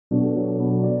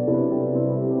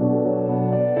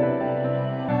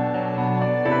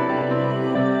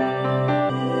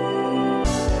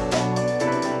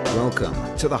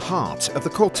Welcome to the heart of the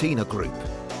Cortina Group.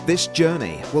 This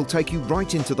journey will take you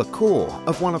right into the core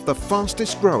of one of the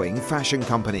fastest growing fashion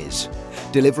companies,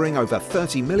 delivering over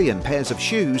 30 million pairs of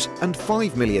shoes and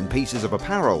 5 million pieces of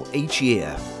apparel each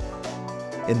year.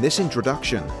 In this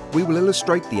introduction, we will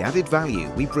illustrate the added value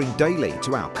we bring daily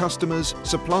to our customers,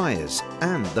 suppliers,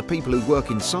 and the people who work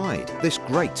inside this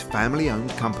great family-owned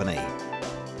company.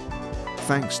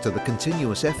 Thanks to the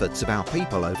continuous efforts of our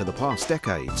people over the past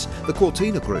decades, the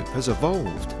Cortina Group has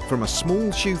evolved from a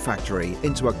small shoe factory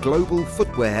into a global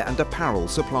footwear and apparel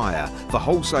supplier for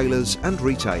wholesalers and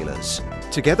retailers.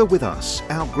 Together with us,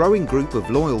 our growing group of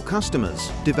loyal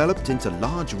customers developed into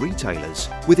large retailers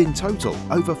with in total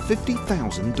over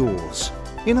 50,000 doors.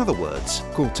 In other words,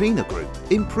 Cortina Group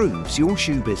improves your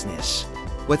shoe business.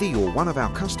 Whether you're one of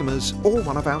our customers or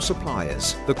one of our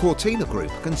suppliers, the Cortina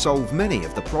Group can solve many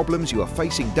of the problems you are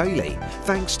facing daily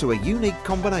thanks to a unique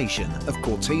combination of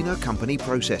Cortina company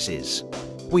processes.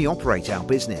 We operate our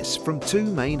business from two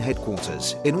main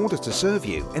headquarters in order to serve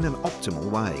you in an optimal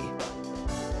way.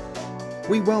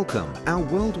 We welcome our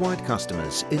worldwide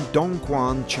customers in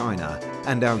Dongguan, China,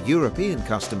 and our European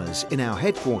customers in our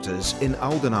headquarters in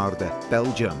Oudenaarde,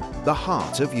 Belgium, the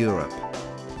heart of Europe.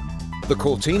 The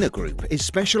Cortina Group is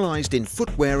specialised in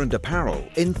footwear and apparel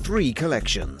in three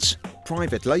collections: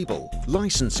 private label,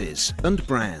 licenses and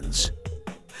brands.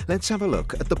 Let's have a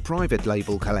look at the private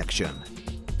label collection.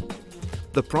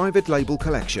 The private label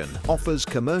collection offers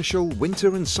commercial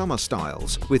winter and summer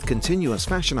styles with continuous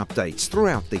fashion updates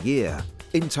throughout the year.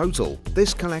 In total,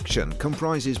 this collection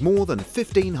comprises more than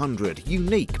 1,500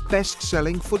 unique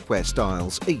best-selling footwear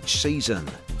styles each season.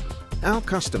 Our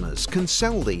customers can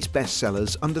sell these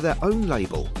bestsellers under their own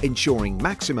label, ensuring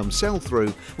maximum sell-through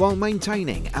while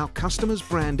maintaining our customers'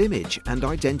 brand image and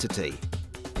identity.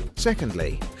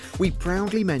 Secondly, we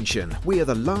proudly mention we are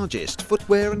the largest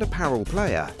footwear and apparel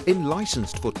player in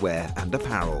licensed footwear and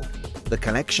apparel. The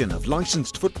collection of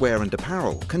licensed footwear and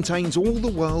apparel contains all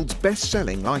the world's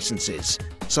best-selling licenses,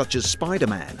 such as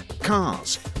Spider-Man,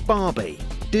 Cars, Barbie,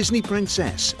 Disney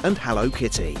Princess and Hello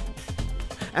Kitty.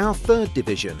 Our third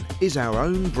division is our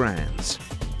own brands.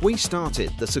 We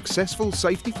started the successful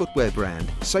safety footwear brand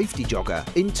Safety Jogger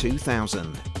in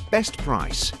 2000. Best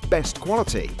price, best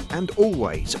quality and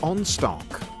always on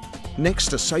stock. Next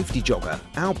to Safety Jogger,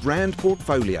 our brand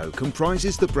portfolio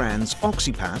comprises the brands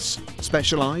Oxypass,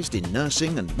 specialised in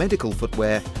nursing and medical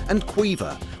footwear, and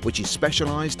Quiver, which is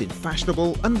specialised in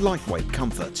fashionable and lightweight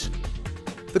comfort.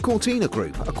 The Cortina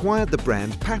Group acquired the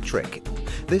brand Patrick.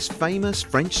 This famous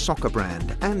French soccer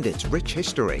brand and its rich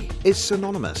history is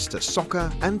synonymous to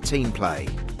soccer and team play.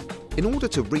 In order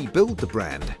to rebuild the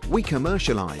brand, we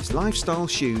commercialise lifestyle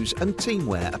shoes and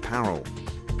teamwear apparel.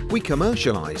 We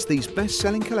commercialise these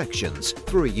best-selling collections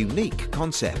through a unique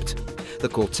concept, the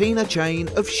Cortina chain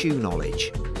of shoe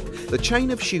knowledge. The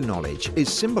chain of shoe knowledge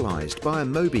is symbolised by a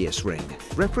Mobius ring,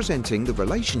 representing the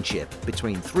relationship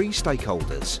between three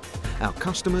stakeholders: our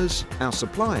customers, our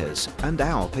suppliers and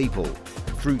our people.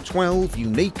 Through 12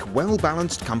 unique,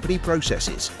 well-balanced company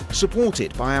processes,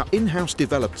 supported by our in-house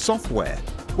developed software,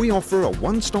 we offer a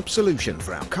one-stop solution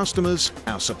for our customers,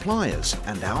 our suppliers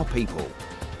and our people.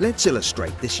 Let's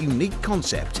illustrate this unique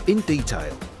concept in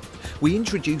detail. We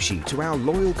introduce you to our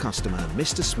loyal customer,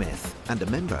 Mr. Smith, and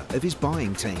a member of his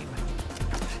buying team.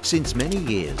 Since many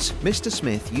years, Mr.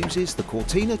 Smith uses the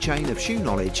Cortina chain of shoe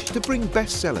knowledge to bring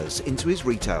bestsellers into his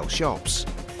retail shops.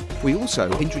 We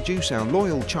also introduce our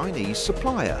loyal Chinese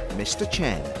supplier, Mr.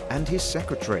 Chen, and his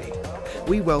secretary.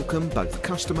 We welcome both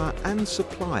customer and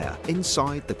supplier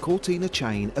inside the Cortina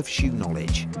chain of shoe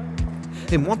knowledge.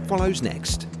 In what follows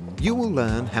next, you will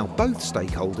learn how both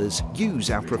stakeholders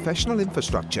use our professional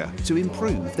infrastructure to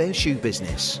improve their shoe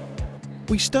business.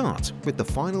 We start with the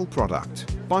final product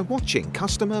by watching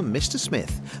customer Mr.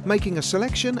 Smith making a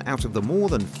selection out of the more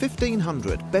than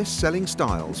 1,500 best-selling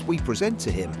styles we present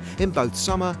to him in both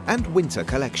summer and winter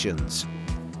collections.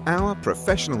 Our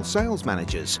professional sales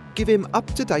managers give him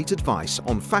up-to-date advice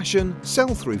on fashion,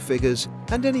 sell-through figures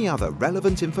and any other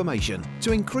relevant information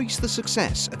to increase the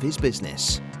success of his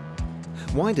business.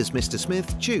 Why does Mr.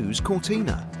 Smith choose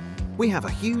Cortina? We have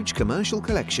a huge commercial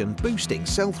collection boosting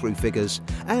sell-through figures,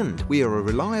 and we are a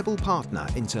reliable partner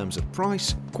in terms of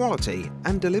price, quality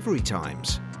and delivery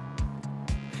times.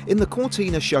 In the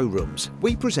Cortina showrooms,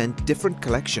 we present different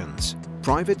collections: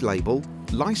 private label,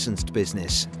 licensed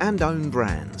business and own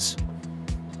brands.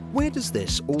 Where does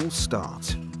this all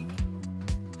start?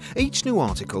 Each new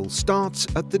article starts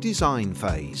at the design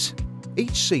phase.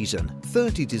 Each season,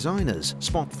 30 designers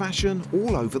spot fashion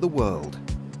all over the world.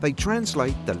 They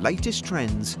translate the latest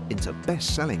trends into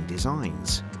best-selling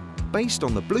designs. Based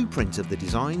on the blueprint of the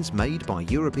designs made by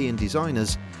European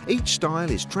designers, each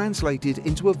style is translated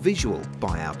into a visual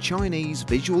by our Chinese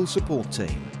visual support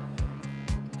team.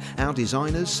 Our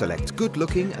designers select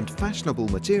good-looking and fashionable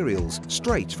materials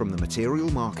straight from the material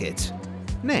market.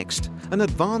 Next, an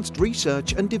advanced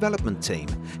research and development team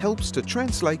helps to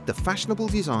translate the fashionable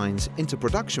designs into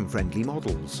production-friendly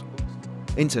models.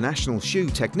 International shoe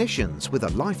technicians with a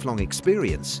lifelong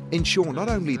experience ensure not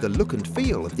only the look and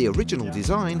feel of the original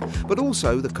design, but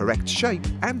also the correct shape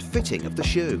and fitting of the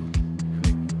shoe.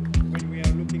 When we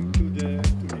are looking to the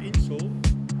insole,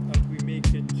 and we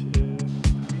make it...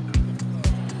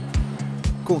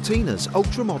 Cortina's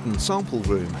ultra-modern sample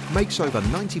room makes over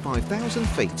 95,000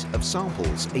 feet of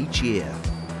samples each year.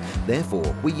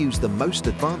 Therefore, we use the most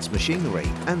advanced machinery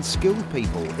and skilled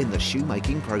people in the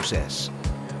shoemaking process.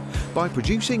 By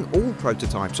producing all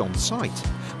prototypes on site,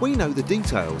 we know the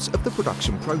details of the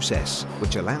production process,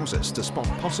 which allows us to spot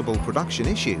possible production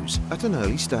issues at an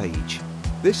early stage.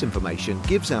 This information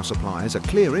gives our suppliers a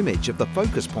clear image of the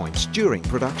focus points during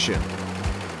production.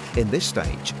 In this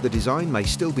stage, the design may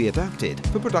still be adapted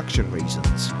for production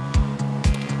reasons.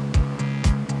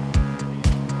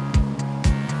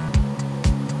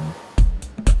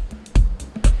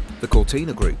 The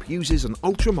Cortina Group uses an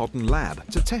ultra-modern lab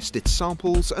to test its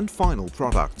samples and final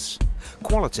products.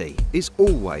 Quality is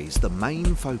always the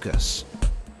main focus.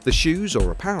 The shoes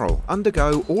or apparel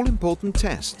undergo all-important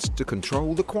tests to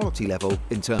control the quality level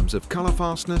in terms of colour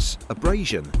fastness,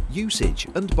 abrasion, usage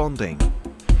and bonding.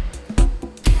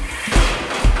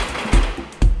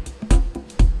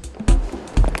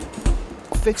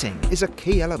 Fitting is a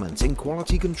key element in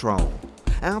quality control.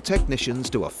 Our technicians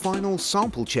do a final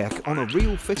sample check on a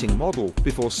real fitting model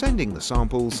before sending the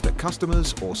samples to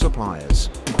customers or suppliers.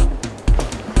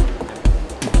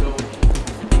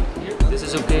 This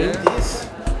is okay? Yes.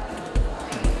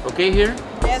 Okay here?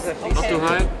 Yes, okay. Not too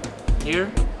high?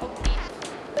 Here?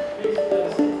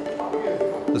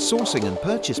 The sourcing and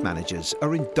purchase managers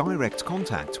are in direct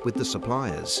contact with the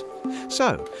suppliers.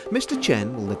 So, Mr.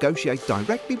 Chen will negotiate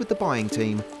directly with the buying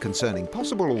team concerning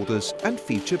possible orders and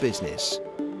future business.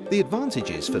 The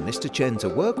advantages for Mr. Chen to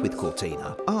work with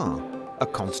Cortina are a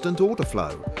constant order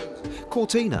flow.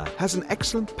 Cortina has an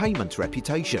excellent payment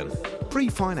reputation,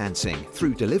 pre-financing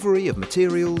through delivery of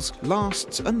materials,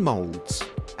 lasts and moulds.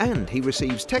 And he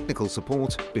receives technical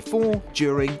support before,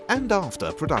 during and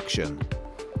after production.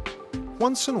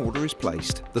 Once an order is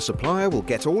placed, the supplier will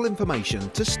get all information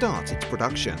to start its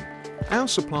production. Our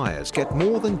suppliers get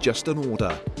more than just an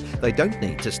order. They don't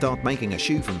need to start making a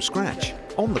shoe from scratch.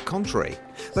 On the contrary,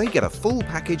 they get a full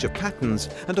package of patterns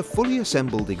and a fully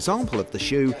assembled example of the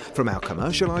shoe from our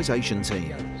commercialization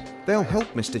team. They'll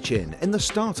help Mr. Chin in the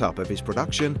startup of his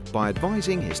production by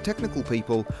advising his technical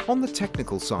people on the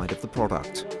technical side of the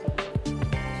product.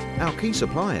 Our key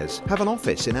suppliers have an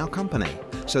office in our company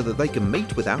so that they can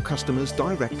meet with our customers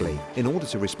directly in order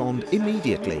to respond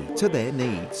immediately to their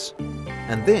needs.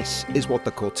 And this is what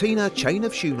the Cortina chain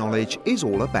of shoe knowledge is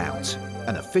all about,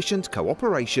 an efficient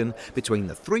cooperation between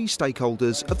the three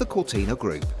stakeholders of the Cortina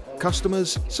Group: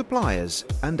 customers, suppliers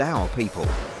and our people.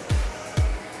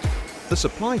 The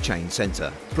Supply Chain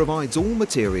Centre provides all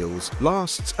materials,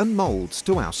 lasts and moulds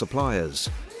to our suppliers.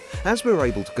 As we're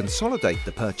able to consolidate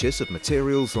the purchase of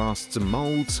materials, lasts and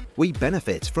moulds, we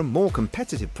benefit from more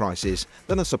competitive prices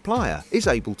than a supplier is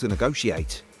able to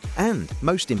negotiate. And,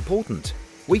 most important,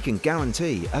 we can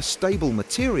guarantee a stable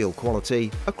material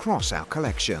quality across our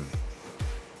collection.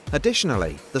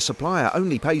 Additionally, the supplier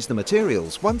only pays the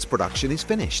materials once production is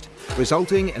finished,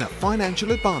 resulting in a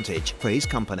financial advantage for his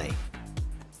company.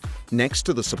 Next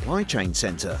to the Supply Chain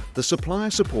Centre, the supplier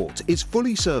support is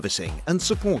fully servicing and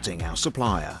supporting our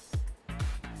supplier.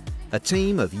 A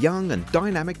team of young and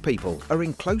dynamic people are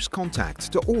in close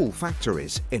contact to all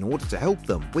factories in order to help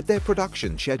them with their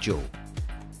production schedule.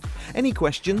 Any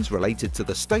questions related to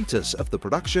the status of the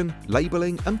production,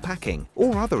 labelling and packing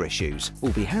or other issues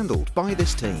will be handled by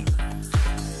this team.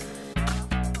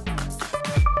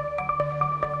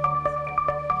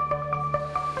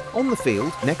 On the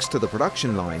field, next to the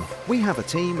production line, we have a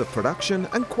team of production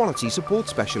and quality support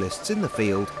specialists in the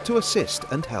field to assist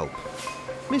and help.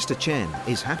 Mr. Chen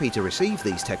is happy to receive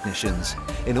these technicians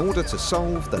in order to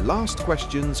solve the last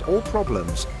questions or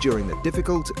problems during the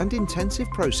difficult and intensive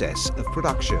process of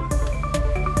production.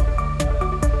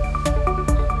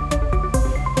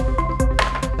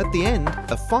 At the end,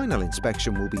 a final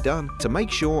inspection will be done to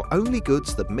make sure only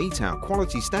goods that meet our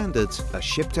quality standards are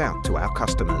shipped out to our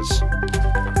customers.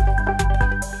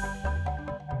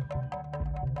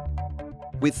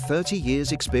 With 30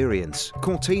 years' experience,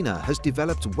 Cortina has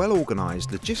developed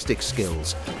well-organised logistics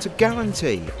skills to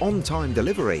guarantee on-time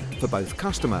delivery for both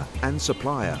customer and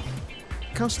supplier.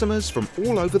 Customers from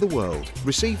all over the world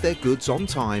receive their goods on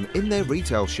time in their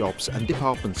retail shops and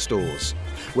department stores,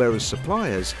 whereas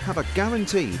suppliers have a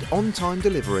guaranteed on-time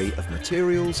delivery of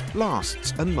materials,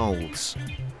 lasts and moulds.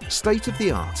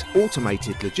 State-of-the-art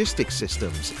automated logistics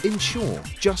systems ensure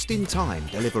just-in-time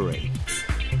delivery.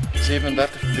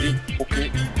 37,3,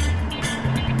 oké.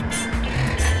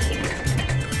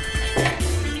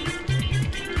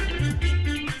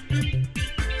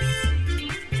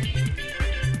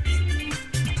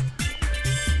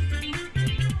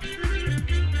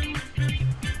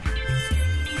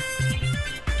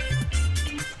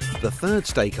 The third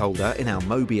stakeholder in our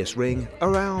Mobius ring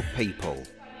are our people.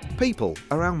 People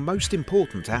are our most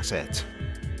important asset.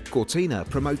 Cortina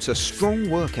promotes a strong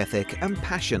work ethic and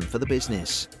passion for the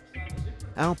business.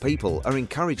 Our people are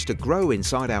encouraged to grow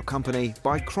inside our company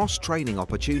by cross-training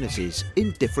opportunities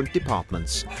in different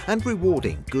departments and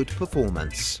rewarding good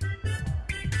performance.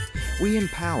 We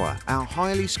empower our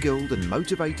highly skilled and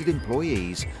motivated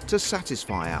employees to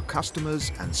satisfy our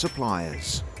customers and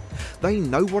suppliers. They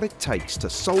know what it takes to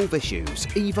solve issues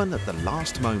even at the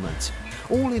last moment,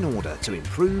 all in order to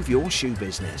improve your shoe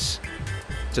business.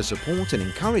 To support and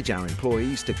encourage our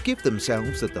employees to give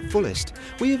themselves at the fullest,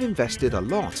 we have invested a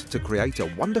lot to create a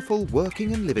wonderful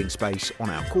working and living space on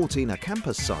our Cortina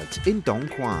campus site in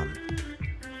Dongguan.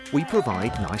 We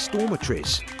provide nice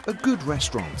dormitories, a good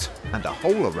restaurant, and a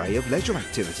whole array of leisure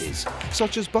activities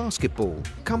such as basketball,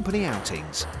 company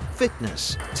outings,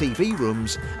 fitness, TV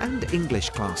rooms, and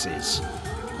English classes.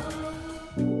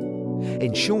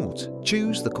 In short,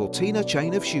 choose the Cortina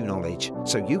chain of shoe knowledge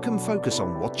so you can focus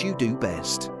on what you do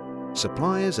best.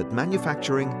 Suppliers at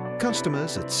manufacturing,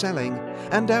 customers at selling,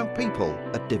 and our people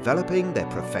at developing their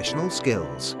professional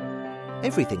skills.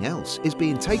 Everything else is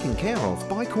being taken care of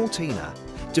by Cortina,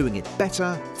 doing it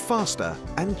better, faster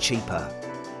and cheaper.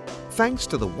 Thanks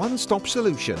to the one-stop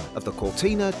solution of the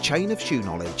Cortina chain of shoe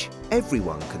knowledge,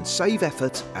 everyone can save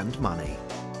effort and money.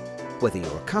 Whether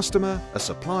you're a customer, a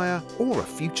supplier or a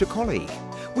future colleague,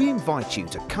 we invite you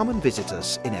to come and visit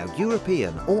us in our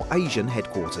European or Asian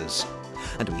headquarters.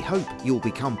 And we hope you'll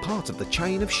become part of the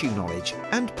chain of shoe knowledge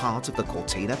and part of the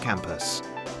Cortina campus.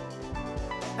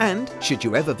 And should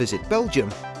you ever visit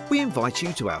Belgium, we invite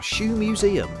you to our shoe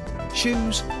museum,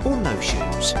 shoes or no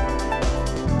shoes.